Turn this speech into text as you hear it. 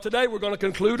Today we're going to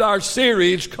conclude our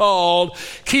series called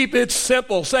Keep It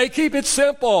Simple. Say, keep it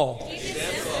simple. Keep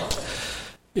it simple.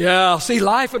 Yeah, see,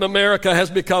 life in America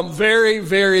has become very,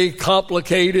 very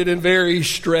complicated and very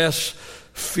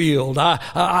stress-filled.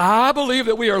 I believe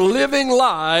that we are living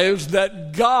lives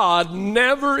that God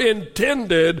never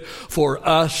intended for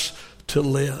us to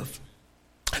live.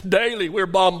 Daily, we're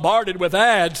bombarded with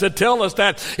ads that tell us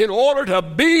that in order to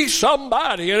be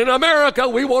somebody, and in America,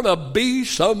 we want to be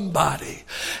somebody.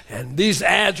 And these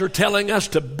ads are telling us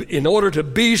in order to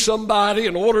be somebody,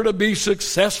 in order to be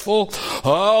successful,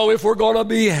 if we're going to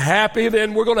be happy,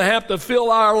 then we're going to have to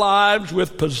fill our lives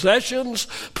with possessions,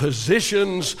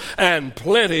 positions, and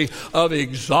plenty of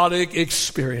exotic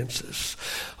experiences.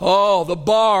 The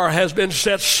bar has been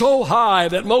set so high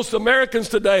that most Americans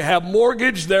today have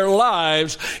mortgaged their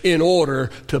lives in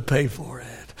order to pay for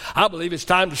it. I believe it's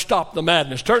time to stop the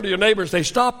madness. Turn to your neighbor and say,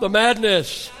 stop the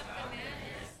madness.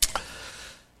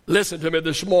 Listen to me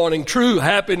this morning. True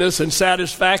happiness and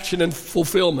satisfaction and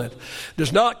fulfillment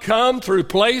does not come through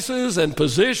places and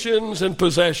positions and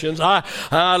possessions.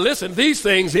 Listen, these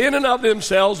things in and of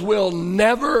themselves will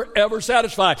never, ever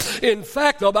satisfy. In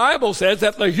fact, the Bible says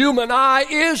that the human eye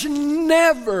is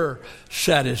never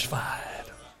satisfied.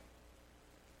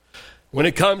 When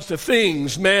it comes to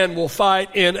things, man will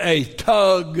fight in a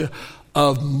tug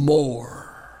of more.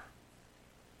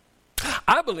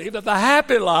 I believe that the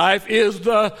happy life is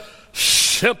the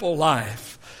simple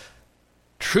life.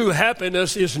 True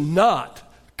happiness is not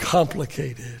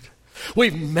complicated.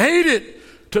 We've made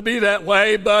it to be that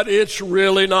way, but it's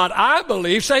really not. I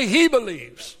believe, say he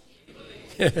believes.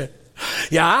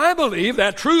 Yeah, I believe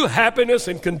that true happiness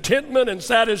and contentment and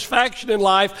satisfaction in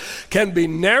life can be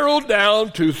narrowed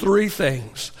down to three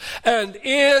things. And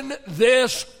in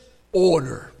this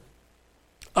order: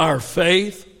 our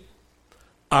faith,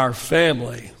 our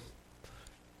family,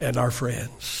 and our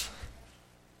friends.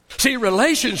 See,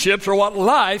 relationships are what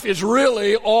life is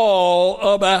really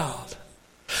all about.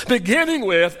 Beginning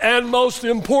with, and most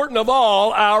important of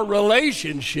all, our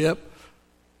relationship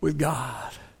with God.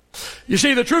 You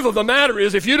see, the truth of the matter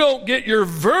is, if you don't get your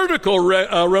vertical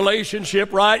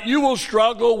relationship right, you will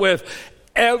struggle with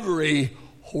every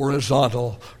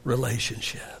horizontal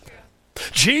relationship.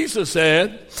 Jesus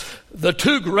said, the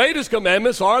two greatest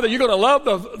commandments are that you're going to love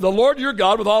the Lord your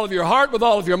God with all of your heart, with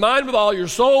all of your mind, with all your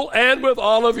soul, and with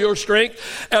all of your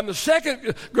strength. And the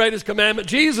second greatest commandment,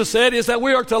 Jesus said, is that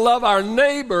we are to love our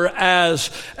neighbor as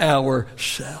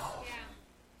ourselves.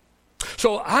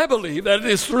 So I believe that it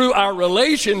is through our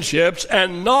relationships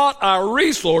and not our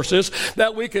resources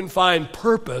that we can find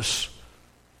purpose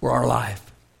for our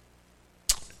life.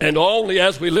 And only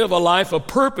as we live a life of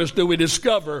purpose do we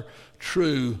discover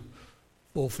true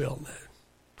fulfillment.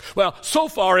 Well, so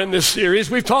far in this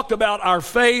series, we've talked about our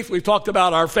faith, we've talked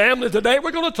about our family. Today, we're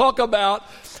going to talk about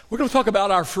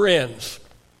our friends.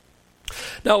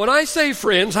 Now, when I say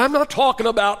friends, I'm not talking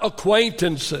about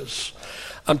acquaintances.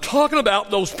 I'm talking about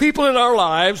those people in our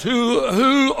lives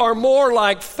who are more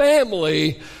like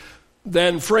family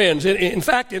than friends. In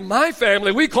fact, in my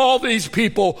family, we call these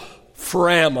people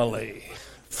family.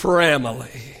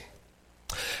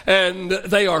 And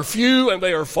they are few and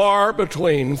they are far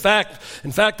between. In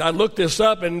fact, I looked this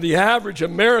up, and the average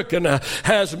American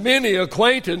has many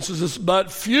acquaintances,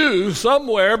 but few,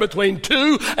 somewhere between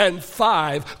 2 and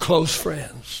 5 close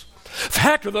friends.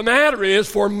 Fact of the matter is,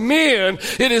 for men,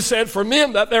 it is said for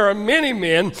men that there are many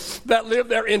men that live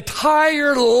their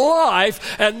entire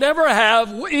life and never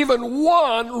have even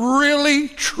one really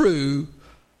true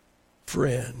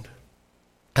friend.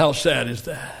 How sad is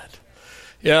that?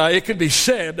 Yeah, it could be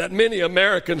said that many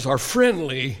Americans are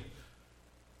friendly,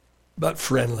 but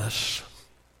friendless.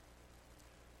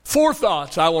 4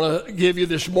 thoughts I want to give you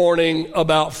this morning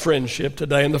about friendship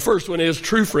today. And the first one is,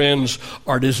 true friends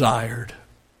are desired.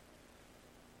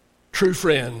 True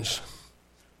friends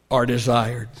are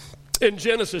desired. In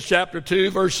Genesis chapter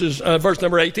 2, verse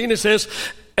number 18, it says,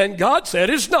 and God said,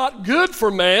 it's not good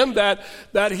for man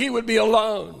that he would be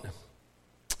alone.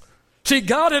 See,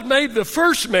 God had made the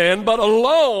first man, but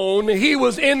alone he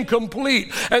was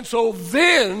incomplete. And so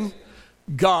then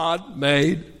God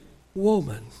made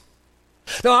woman.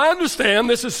 Now, I understand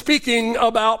this is speaking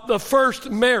about the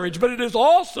first marriage, but it is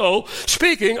also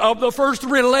speaking of the first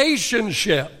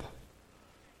relationship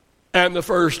and the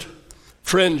first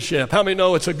friendship. How many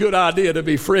know it's a good idea to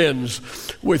be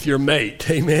friends with your mate?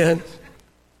 Amen?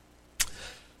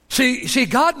 See,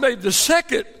 God made the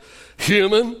second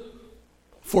human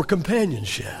for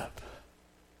companionship.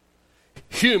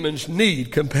 Humans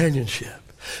need companionship.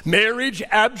 Marriage,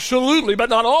 absolutely. But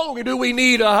not only do we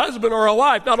need a husband or a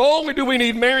wife, not only do we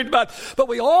need marriage, but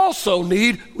we also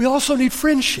need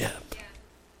friendship.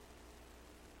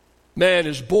 Man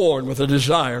is born with a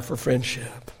desire for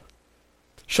friendship.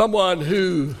 Someone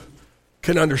who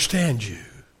can understand you.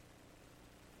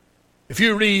 If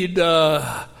you read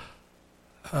a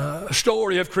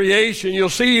story of creation, you'll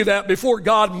see that before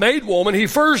God made woman, he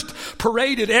first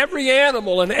paraded every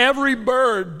animal and every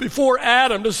bird before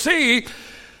Adam to see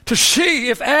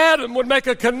if Adam would make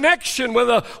a connection with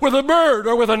a bird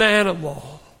or with an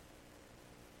animal.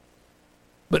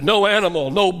 But no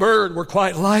animal, no bird were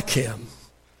quite like him.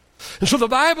 And so the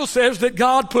Bible says that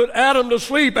God put Adam to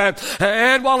sleep,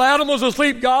 and while Adam was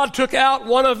asleep, God took out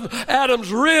one of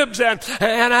Adam's ribs, and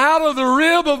out of the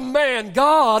rib of man,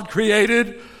 God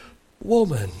created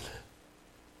woman.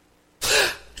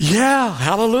 Yeah,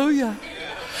 hallelujah.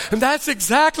 And that's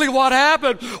exactly what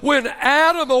happened when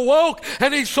Adam awoke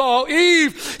and he saw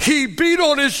Eve. He beat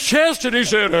on his chest and he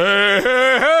said, hey,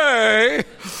 hey, hey.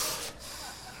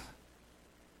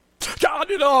 God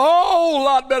did a whole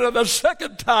lot better the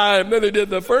second time than he did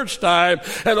the first time.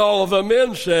 And all of the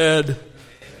men said,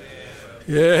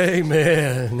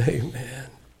 amen, amen.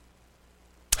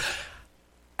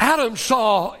 Adam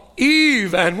saw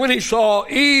Eve, and when he saw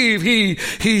Eve,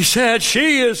 he said,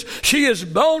 she is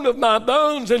bone of my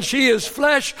bones, and she is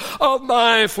flesh of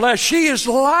my flesh. She is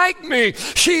like me.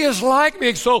 She is like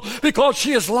me. So because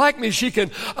she is like me, she can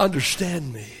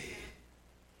understand me.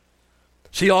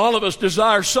 See, all of us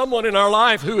desire someone in our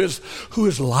life who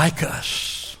is like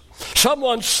us,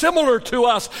 someone similar to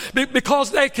us,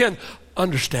 because they can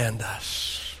understand us.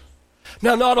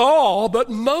 Now, not all, but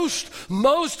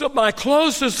most of my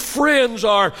closest friends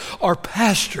are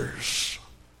pastors.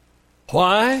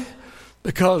 Why?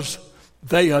 Because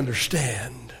they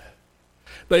understand.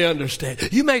 They understand.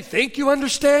 You may think you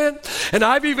understand. And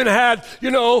I've even had,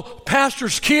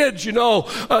 pastors' kids,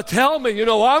 tell me,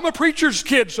 I'm a preacher's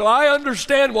kid, so I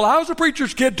understand. Well, I was a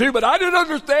preacher's kid too, but I didn't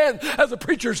understand as a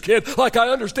preacher's kid like I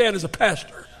understand as a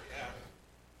pastor.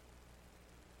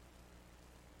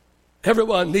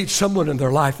 Everyone needs someone in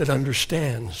their life that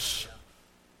understands.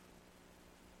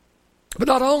 But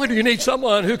not only do you need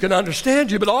someone who can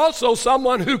understand you, but also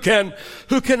someone who can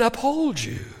uphold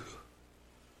you.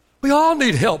 We all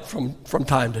need help from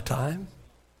time to time.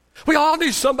 We all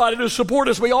need somebody to support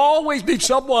us. We always need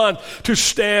someone to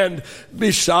stand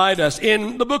beside us.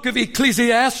 In the book of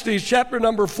Ecclesiastes, chapter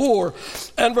number 4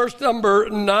 and verse number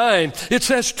 9, it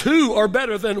says 2 are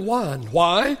better than 1.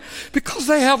 Why? Because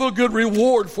they have a good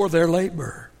reward for their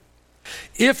labor.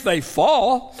 If they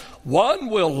fall, one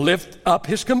will lift up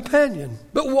his companion.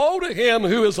 But woe to him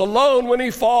who is alone when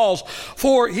he falls,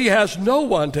 for he has no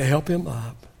one to help him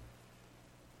up.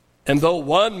 And though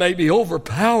one may be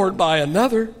overpowered by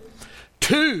another,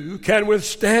 two can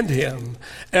withstand him,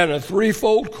 and a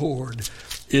threefold cord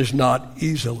is not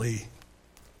easily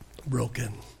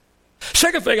broken.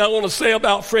 Second thing I want to say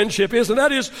about friendship is, and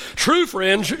that is, true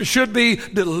friends should be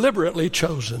deliberately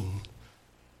chosen.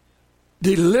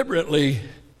 Deliberately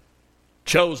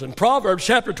chosen. Proverbs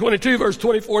chapter 22, verse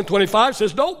 24 and 25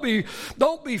 says, Don't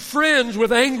be friends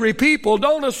with angry people.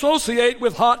 Don't associate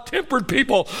with hot-tempered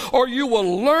people, or you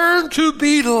will learn to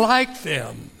be like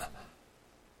them,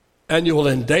 and you will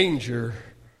endanger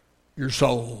your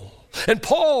soul. And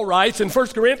Paul writes in 1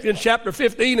 Corinthians chapter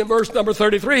 15 and verse number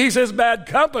 33, he says, bad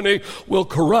company will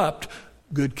corrupt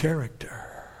good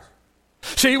character.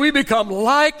 See, we become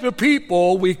like the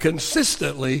people we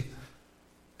consistently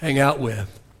hang out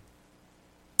with.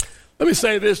 Let me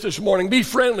say this morning. Be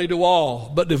friendly to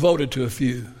all, but devoted to a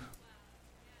few.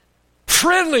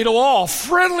 Friendly to all,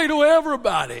 friendly to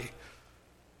everybody,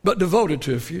 but devoted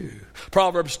to a few.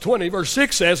 Proverbs 20, verse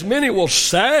 6 says, many will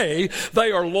say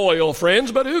they are loyal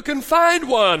friends, but who can find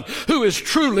one who is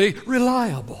truly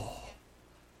reliable?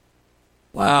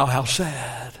 Wow, how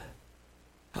sad.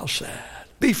 How sad.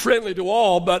 Be friendly to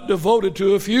all, but devoted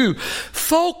to a few.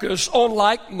 Focus on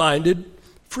like-minded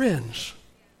friends.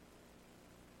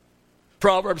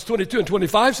 Proverbs 22 and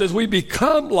 25 says we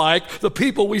become like the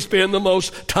people we spend the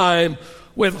most time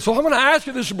with. So I'm going to ask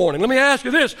you this morning, let me ask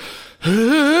you this.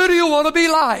 Who do you want to be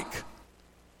like?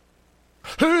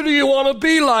 Who do you want to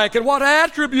be like? And what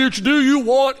attributes do you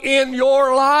want in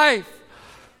your life?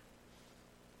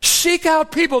 Seek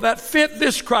out people that fit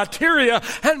this criteria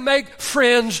and make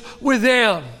friends with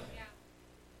them.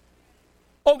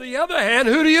 On the other hand,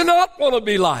 who do you not want to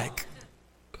be like?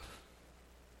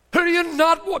 Who do you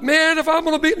not want? Man, if I'm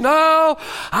going to be, no,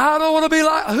 I don't want to be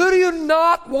like. Who do you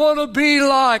not want to be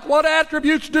like? What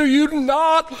attributes do you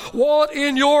not want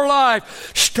in your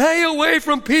life? Stay away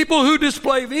from people who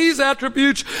display these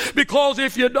attributes, because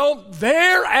if you don't,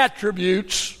 their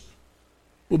attributes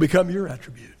will become your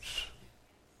attributes.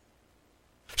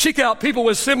 Seek out people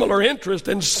with similar interests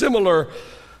and similar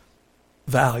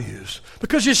values.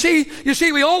 Because you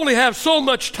see, we only have so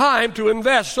much time to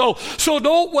invest. So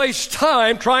don't waste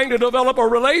time trying to develop a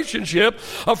relationship,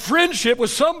 a friendship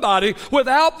with somebody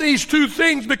without these two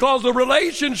things, because the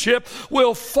relationship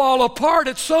will fall apart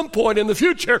at some point in the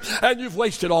future, and you've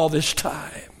wasted all this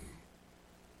time.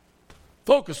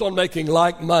 Focus on making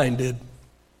like-minded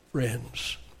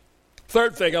friends.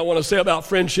 Third thing I want to say about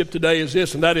friendship today is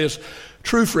this, and that is,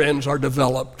 true friends are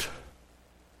developed.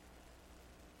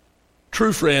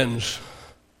 True friends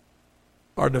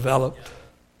are developed.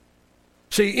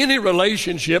 See, any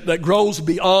relationship that grows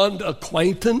beyond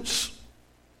acquaintance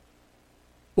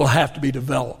will have to be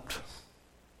developed.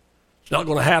 It's not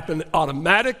going to happen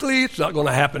automatically. It's not going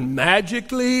to happen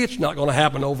magically. It's not going to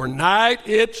happen overnight.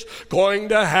 It's going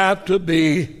to have to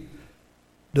be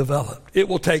developed. It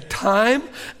will take time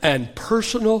and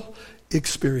personal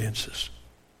experiences.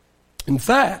 In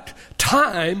fact,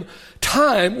 time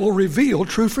will reveal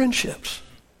true friendships.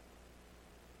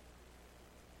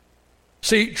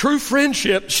 See, true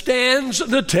friendship stands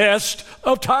the test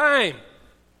of time.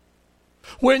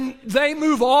 When they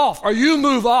move off, or you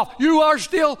move off, you are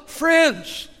still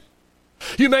friends.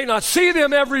 You may not see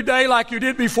them every day like you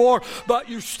did before, but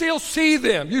you still see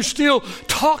them. You still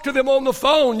talk to them on the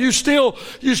phone. You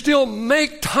still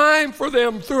make time for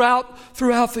them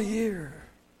throughout the year.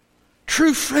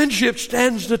 True friendship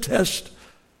stands the test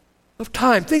of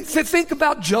time. Think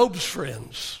about Job's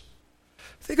friends.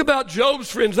 Think about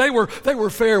Job's friends. They were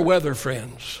fair weather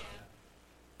friends.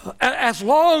 As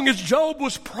long as Job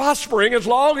was prospering, as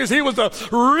long as he was the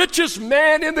richest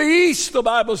man in the East, the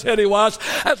Bible said he was,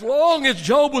 as long as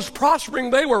Job was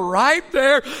prospering, they were right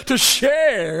there to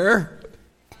share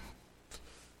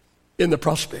in the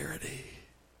prosperity.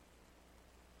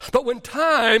 But when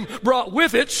time brought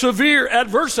with it severe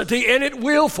adversity, and it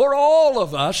will for all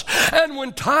of us, and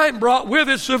when time brought with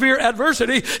it severe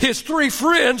adversity, his three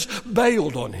friends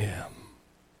bailed on him.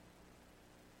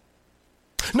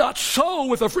 Not so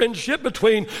with a friendship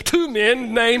between two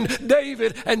men named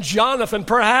David and Jonathan,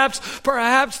 perhaps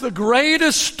the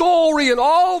greatest story in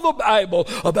all the Bible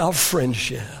about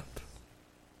friendship.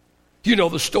 You know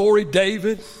the story,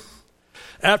 David,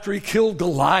 after he killed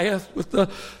Goliath with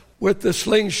the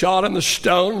slingshot and the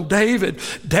stone, David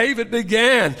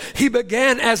began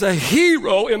as a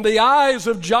hero in the eyes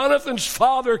of Jonathan's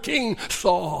father, King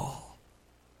Saul.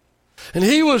 And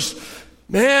he was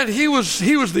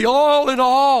the all in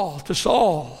all to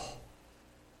Saul.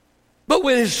 But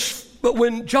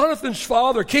when Jonathan's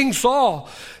father, King Saul,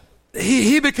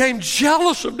 he became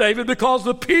jealous of David because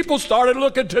the people started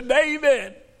looking to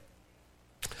David.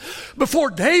 Before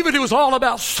David, it was all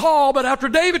about Saul, but after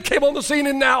David came on the scene,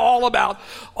 and now all about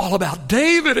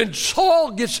David, and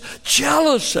Saul gets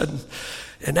jealous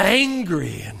and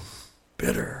angry and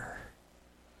bitter.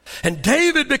 And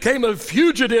David became a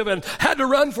fugitive and had to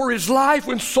run for his life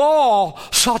when Saul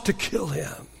sought to kill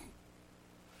him.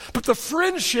 But the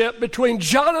friendship between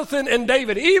Jonathan and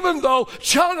David, even though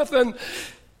Jonathan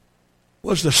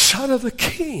was the son of the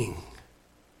king,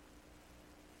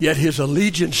 yet his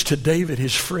allegiance to David,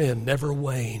 his friend, never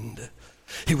waned.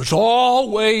 He was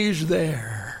always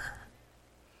there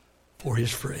for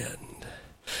his friend.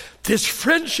 This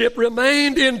friendship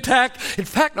remained intact. In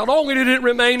fact, not only did it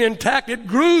remain intact, it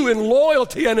grew in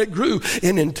loyalty and it grew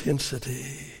in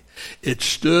intensity. It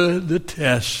stood the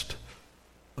test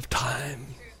of time.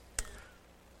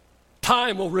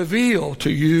 Time will reveal to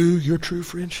you your true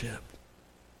friendship.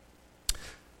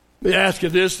 Let me ask you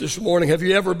this morning. Have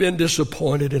you ever been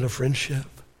disappointed in a friendship?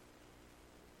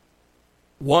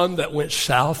 One that went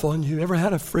south on you? Ever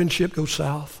had a friendship go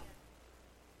south?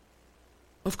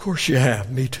 Of course you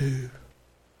have. Me too.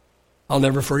 I'll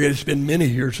never forget, it's been many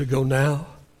years ago now,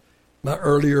 my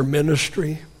earlier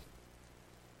ministry.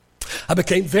 I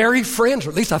became very friends, or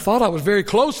at least I thought I was very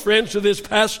close friends to this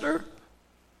pastor.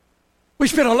 We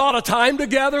spent a lot of time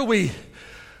together. We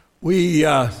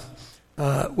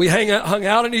We hung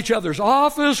out in each other's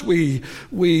office. We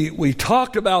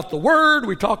talked about the Word.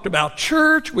 We talked about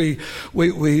church. We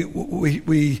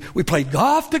played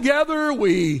golf together.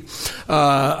 We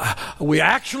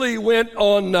actually went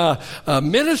on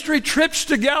ministry trips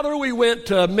together. We went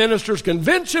to ministers'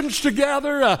 conventions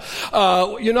together.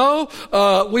 We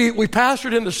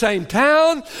pastored in the same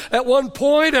town at one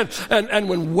point, and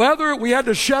when we had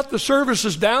to shut the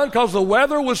services down because the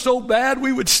weather was so bad,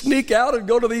 we would sneak out and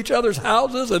go to each other's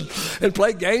houses and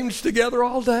play games together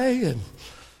all day,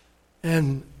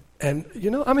 I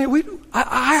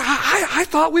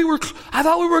thought we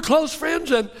were close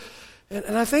friends, and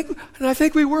I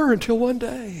think we were until one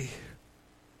day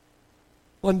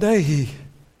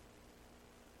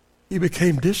he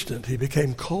became distant, he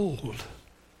became cold,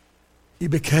 he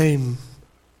became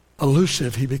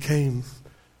elusive, he became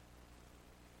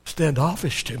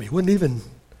standoffish to me. Wouldn't even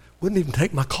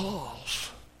take my calls.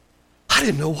 I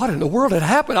didn't know what in the world had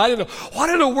happened. I didn't know what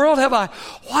in the world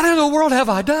have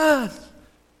I done.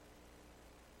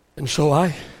 And so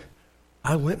I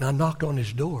went and I knocked on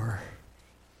his door,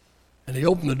 and he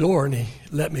opened the door and he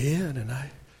let me in, and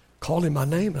I called him by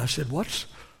name and I said, "What's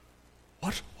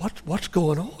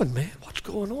going on, man? What's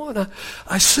going on?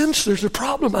 I sense there's a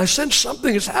problem. I sense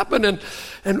something has happened,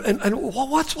 and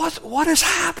what has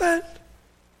happened?"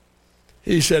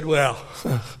 He said, "Well,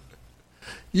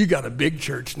 you got a big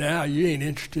church now. You ain't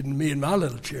interested in me and my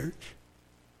little church.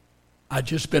 I'd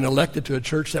just been elected to a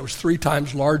church that was 3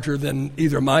 times larger than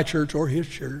either my church or his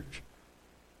church."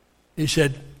 He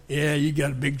said, "Yeah, you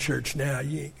got a big church now.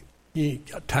 You ain't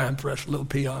got time for us little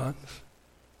peons."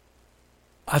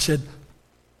 I said,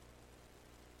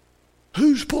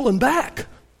 "Who's pulling back?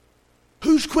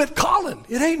 Who's quit calling?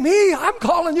 It ain't me. I'm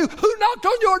calling you. Who knocked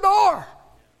on your door?"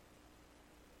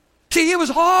 See, it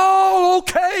was all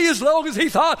okay as long as he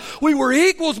thought we were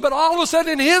equals, but all of a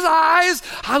sudden in his eyes,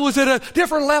 I was at a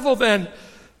different level than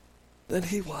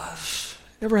he was.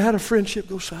 Ever had a friendship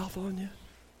go south on you?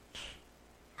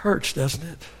 Hurts, doesn't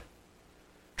it?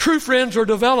 True friends are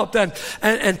developed, and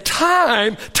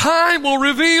time will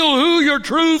reveal who your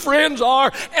true friends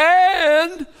are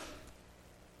and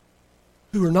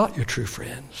who are not your true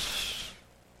friends.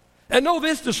 And know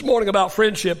this morning about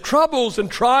friendship. Troubles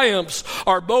and triumphs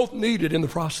are both needed in the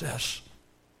process.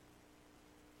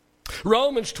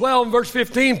 Romans 12 verse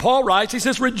 15, Paul writes, he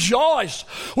says, "Rejoice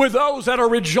with those that are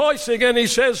rejoicing," and he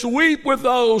says, "Weep with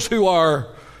those who are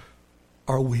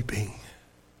weeping."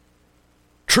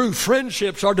 True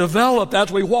friendships are developed as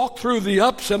we walk through the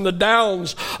ups and the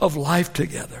downs of life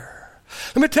together.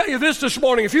 Let me tell you this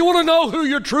morning. If you want to know who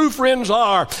your true friends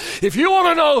are, if you want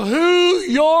to know who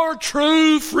your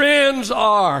true friends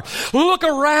are, look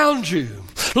around you.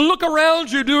 Look around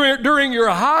you during your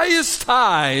highest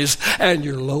highs and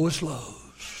your lowest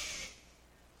lows.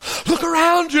 Look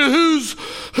around you.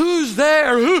 Who's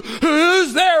there?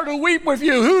 Who's there to weep with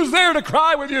you? Who's there to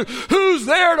cry with you? Who's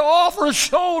there to offer a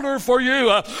shoulder for you?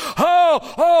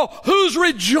 Who's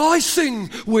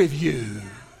rejoicing with you?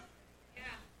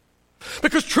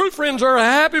 Because true friends are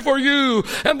happy for you,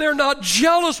 and they're not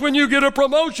jealous when you get a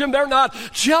promotion. They're not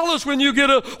jealous when you get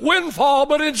a windfall,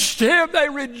 but instead they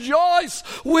rejoice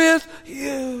with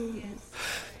you.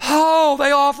 Oh,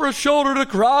 they offer a shoulder to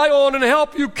cry on and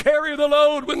help you carry the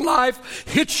load when life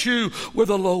hits you with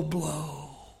a low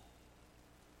blow.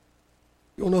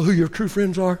 You want to know who your true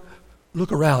friends are?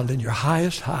 Look around in your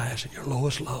highest highs and your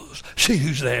lowest lows. See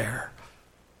who's there.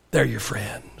 They're your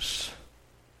friends.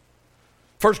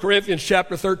 1 Corinthians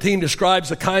chapter 13 describes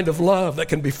the kind of love that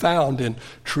can be found in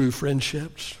true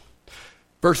friendships.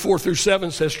 Verse 4 through 7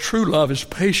 says, "True love is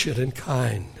patient and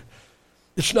kind.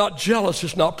 It's not jealous,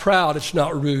 it's not proud, it's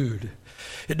not rude.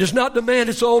 It does not demand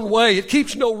its own way. It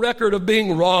keeps no record of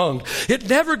being wronged. It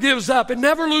never gives up. It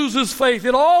never loses faith.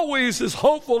 It always is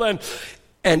hopeful and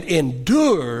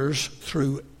endures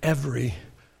through every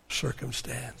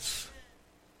circumstance."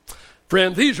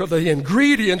 Friend, these are the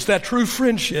ingredients that true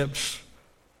friendships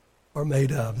are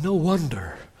made of. No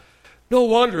wonder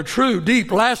true, deep,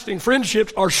 lasting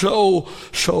friendships are so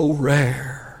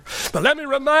rare. But let me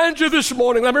remind you this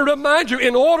morning,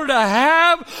 in order to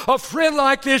have a friend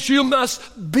like this, you must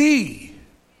be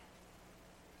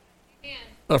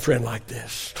a friend like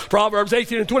this. Proverbs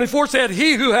 18:24 said,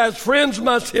 "He who has friends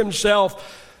must himself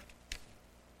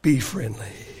be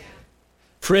friendly."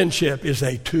 Friendship is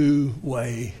a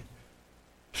two-way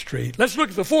street. Let's look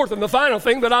at the fourth and the final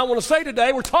thing that I want to say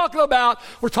today. We're talking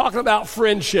about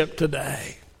friendship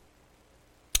today.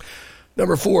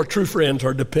 Number 4, true friends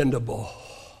are dependable.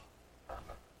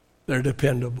 They're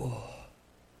dependable.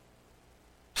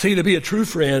 See, to be a true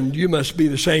friend, you must be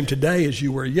the same today as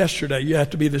you were yesterday. You have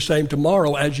to be the same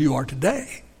tomorrow as you are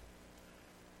today.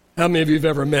 How many of you have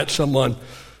ever met someone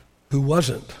who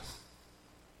wasn't?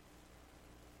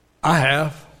 I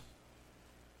have.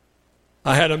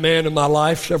 I had a man in my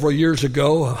life several years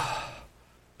ago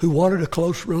who wanted a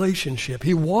close relationship.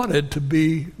 He wanted to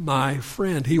be my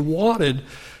friend. He wanted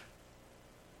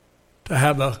to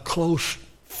have a close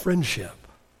friendship.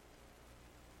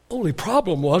 Only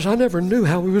problem was I never knew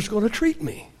how he was going to treat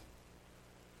me.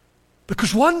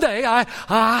 Because one day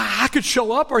I could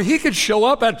show up or he could show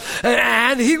up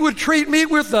and he would treat me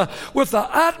with the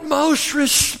utmost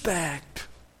respect.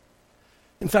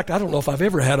 In fact, I don't know if I've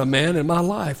ever had a man in my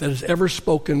life that has ever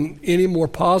spoken any more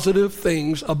positive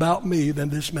things about me than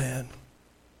this man.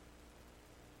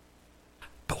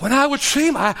 But when I would see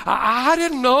him, I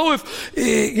didn't know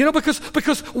if,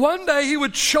 because one day he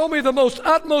would show me the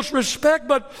utmost respect,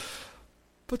 but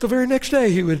the very next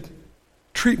day he would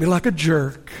treat me like a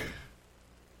jerk.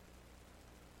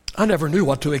 I never knew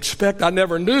what to expect. I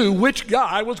never knew which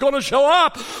guy was going to show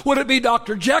up. Would it be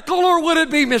Dr. Jekyll or would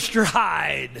it be Mr.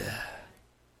 Hyde?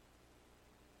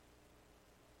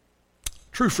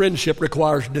 True friendship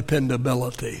requires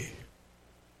dependability.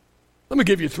 Let me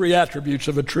give you 3 attributes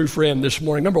of a true friend this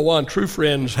morning. Number 1, true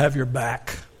friends have your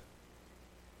back.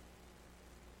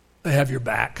 They have your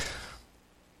back.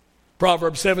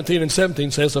 Proverbs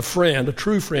 17:17 says, a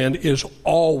true friend is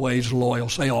always loyal.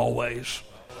 Say always.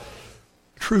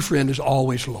 A true friend is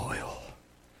always loyal.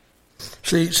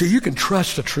 See, you can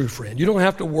trust a true friend. You don't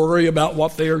have to worry about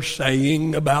what they are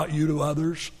saying about you to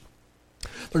others.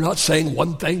 They're not saying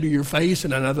one thing to your face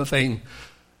and another thing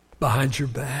behind your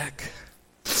back.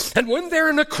 And when they're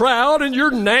in a crowd and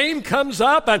your name comes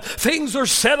up and things are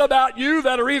said about you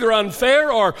that are either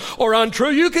unfair or untrue,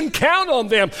 you can count on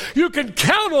them. You can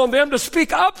count on them to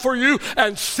speak up for you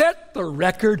and set the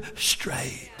record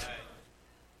straight.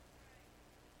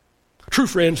 True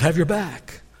friends have your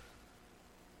back.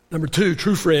 Number 2,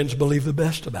 true friends believe the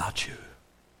best about you.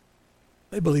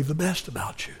 They believe the best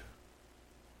about you.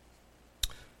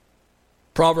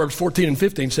 Proverbs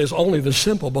 14:15 says, only the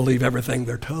simple believe everything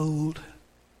they're told.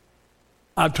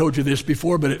 I've told you this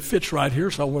before, but it fits right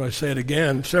here, so I want to say it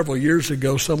again. Several years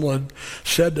ago, someone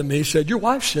said to me, your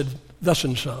wife said thus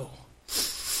and so.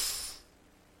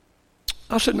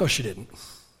 I said, no, she didn't.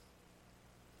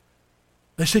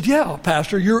 They said, yeah,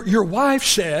 Pastor, your wife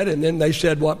said, and then they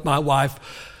said what my wife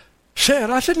said.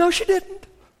 I said, no, she didn't.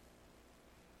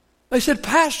 They said,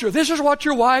 Pastor, this is what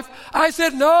your wife... I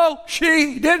said, no,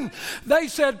 she didn't. They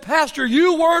said, Pastor,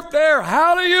 you weren't there.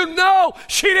 How do you know?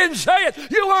 She didn't say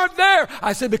it. You weren't there.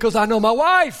 I said, because I know my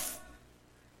wife.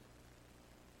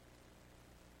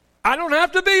 I don't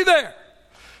have to be there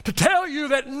to tell you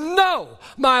that no,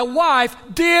 my wife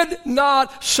did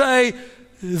not say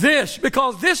this,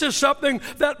 because this is something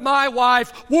that my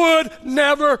wife would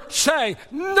never say.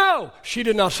 No, she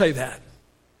did not say that.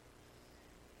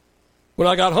 When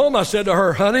I got home, I said to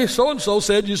her, honey, so-and-so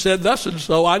said you said thus and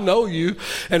so. I know you,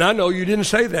 and I know you didn't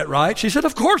say that, right? She said,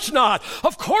 of course not.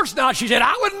 Of course not. She said,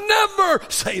 I would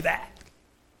never say that.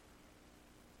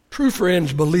 True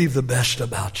friends believe the best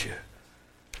about you.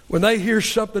 When they hear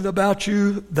something about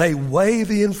you, they weigh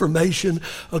the information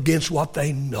against what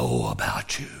they know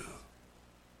about you.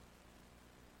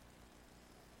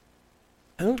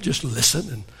 They don't just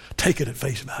listen and take it at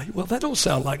face value. Well, that don't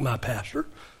sound like my pastor.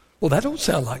 Well, that don't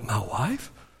sound like my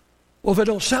wife. Well, if it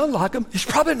don't sound like them, it's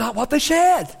probably not what they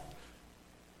said.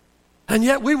 And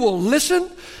yet we will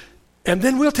listen, and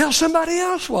then we'll tell somebody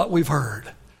else what we've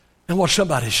heard and what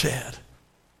somebody said.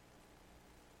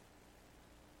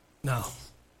 No,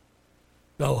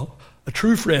 a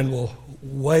true friend will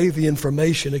weigh the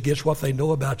information against what they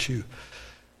know about you,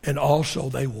 and also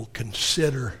they will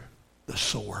consider the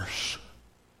source.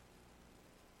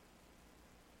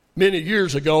 Many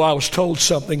years ago, I was told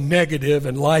something negative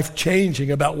and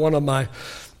life-changing about one of my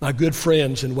good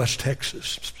friends in West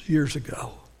Texas years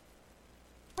ago.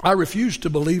 I refused to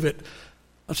believe it.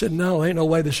 I said, no, ain't no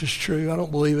way this is true. I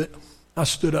don't believe it. I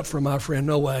stood up for my friend.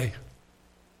 No way.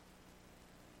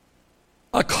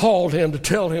 I called him to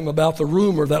tell him about the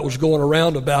rumor that was going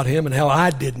around about him and how I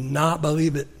did not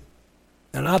believe it.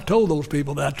 And I told those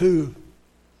people that too.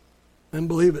 I didn't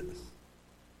believe it.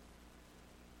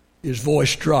 His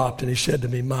voice dropped and he said to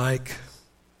me, Mike,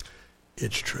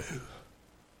 it's true.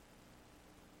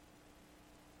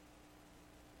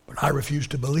 But I refused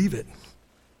to believe it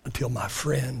until my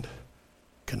friend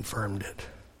confirmed it.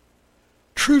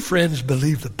 True friends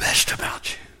believe the best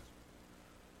about you.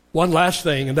 One last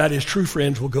thing, and that is true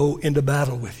friends will go into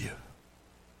battle with you.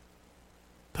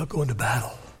 They'll go into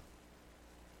battle.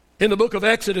 In the book of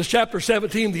Exodus, chapter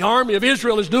 17, the army of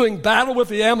Israel is doing battle with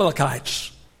the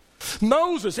Amalekites.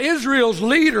 Moses, Israel's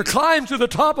leader, climbs to the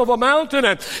top of a mountain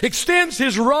and extends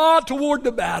his rod toward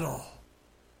the battle.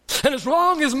 And as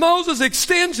long as Moses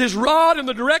extends his rod in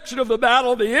the direction of the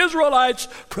battle, the Israelites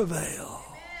prevail.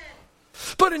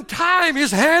 But in time,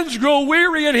 his hands grow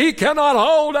weary and he cannot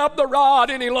hold up the rod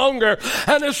any longer.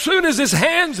 And as soon as his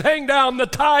hands hang down, the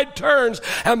tide turns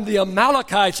and the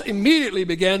Amalekites immediately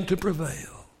began to prevail.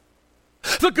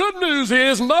 The good news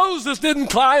is Moses didn't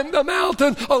climb the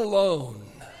mountain alone.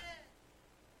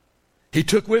 He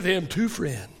took with him two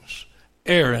friends,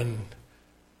 Aaron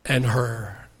and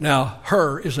Hur. Now,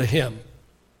 Hur is a him.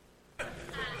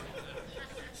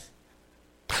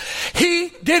 He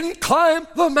didn't climb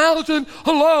the mountain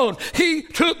alone. He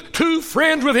took two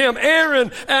friends with him,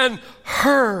 Aaron and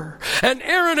Hur. And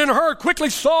Aaron and Hur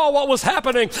quickly saw what was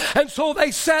happening. And so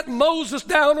they sat Moses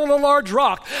down on a large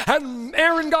rock. And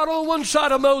Aaron got on one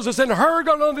side of Moses and Hur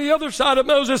got on the other side of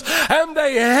Moses. And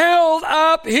they held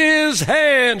up his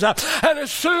hands. And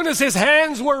as soon as his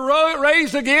hands were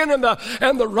raised again and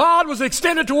the rod was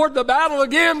extended toward the battle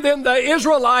again, then the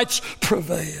Israelites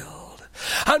prevailed.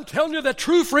 I'm telling you that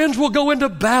true friends will go into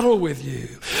battle with you.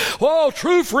 Oh,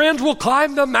 true friends will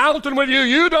climb the mountain with you.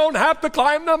 You don't have to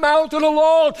climb the mountain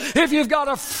alone if you've got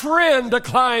a friend to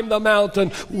climb the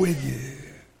mountain with you.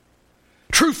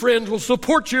 True friends will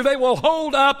support you. They will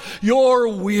hold up your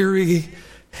weary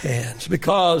hands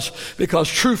because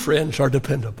true friends are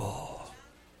dependable.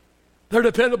 They're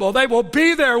dependable. They will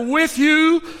be there with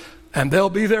you and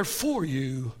they'll be there for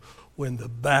you when the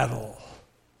battle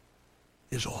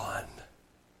is on.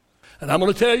 And I'm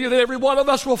going to tell you that every one of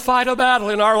us will fight a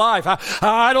battle in our life.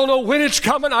 I don't know when it's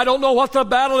coming. I don't know what the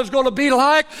battle is going to be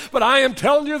like. But I am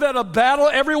telling you that a battle,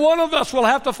 every one of us will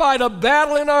have to fight a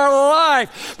battle in our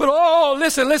life. But oh,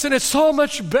 listen, it's so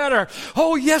much better.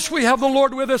 Oh, yes, we have the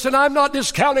Lord with us. And I'm not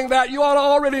discounting that. You ought to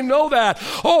already know that.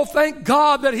 Oh, thank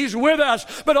God that He's with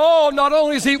us. But oh, not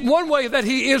only is He, one way that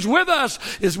He is with us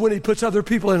is when He puts other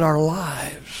people in our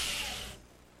lives.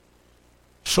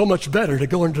 So much better to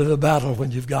go into the battle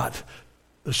when you've got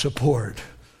the support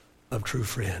of true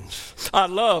friends. I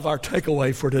love our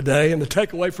takeaway for today, and the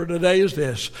takeaway for today is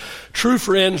this. True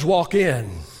friends walk in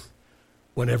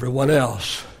when everyone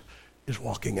else is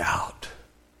walking out.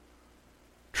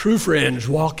 True friends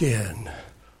walk in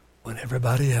when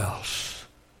everybody else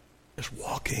is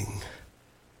walking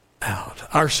out.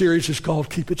 Our series is called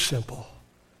Keep It Simple.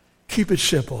 Keep it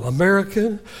simple.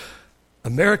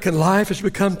 American life has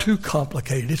become too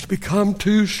complicated. It's become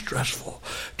too stressful,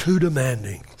 too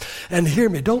demanding. And hear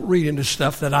me, don't read into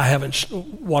stuff that I haven't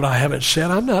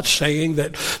said. I'm not saying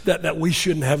that we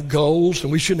shouldn't have goals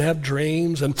and we shouldn't have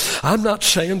dreams. And I'm not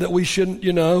saying that we shouldn't,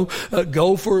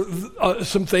 go for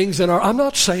some things in our. I'm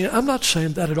not saying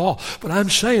that at all. But I'm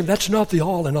saying that's not the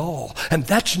all in all, and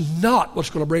that's not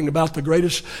what's going to bring about the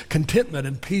greatest contentment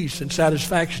and peace and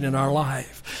satisfaction in our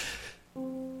life.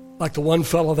 Like the one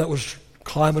fellow that was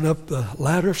climbing up the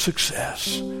ladder of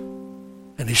success.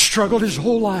 And he struggled his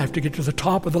whole life to get to the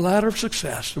top of the ladder of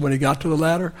success. And when he got to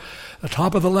the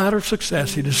top of the ladder of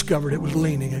success, he discovered it was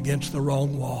leaning against the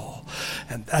wrong wall.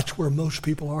 And that's where most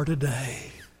people are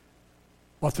today.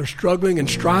 What they're struggling and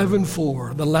striving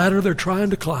for, the ladder they're trying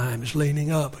to climb, is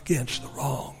leaning up against the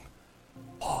wrong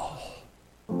wall.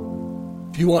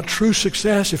 If you want true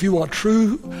success, if you want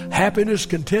true happiness,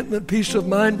 contentment, peace of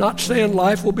mind, not saying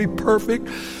life will be perfect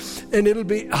and it'll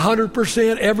be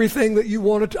 100% everything that you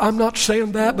want it to. I'm not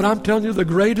saying that, but I'm telling you the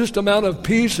greatest amount of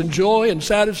peace and joy and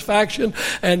satisfaction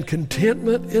and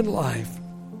contentment in life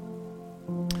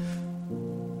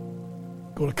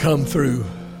going to come through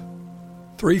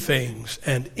three things,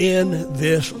 and in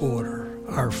this order: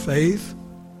 our faith,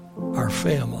 our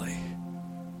family,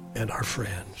 and our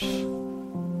friends.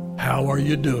 How are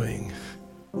you doing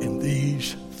in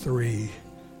these three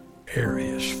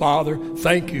areas? Father,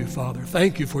 thank you, Father.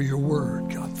 Thank you for your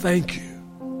word, God. Thank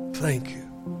you. Thank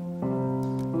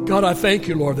you. God, I thank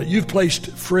you, Lord, that you've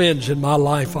placed friends in my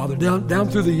life, Father, down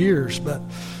through the years. But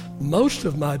most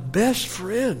of my best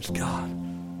friends, God,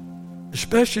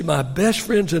 especially my best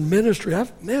friends in ministry,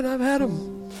 I've had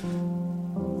them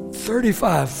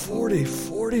 35, 40,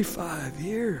 45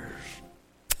 years.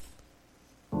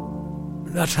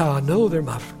 And that's how I know they're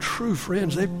my true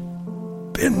friends. They've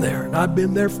been there, and I've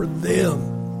been there for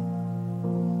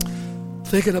them.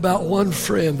 Thinking about one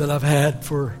friend that I've had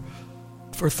for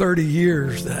 30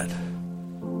 years that,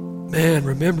 man,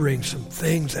 remembering some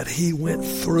things that he went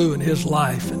through in his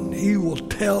life, and he will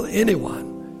tell anyone,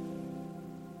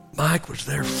 Mike was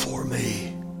there for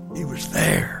me. He was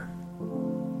there.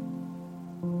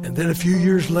 And then a few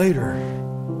years later,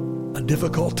 a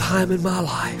difficult time in my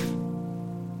life.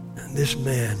 And this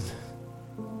man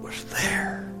was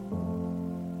there.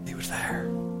 He was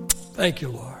there. Thank you,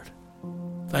 Lord.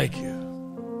 Thank you.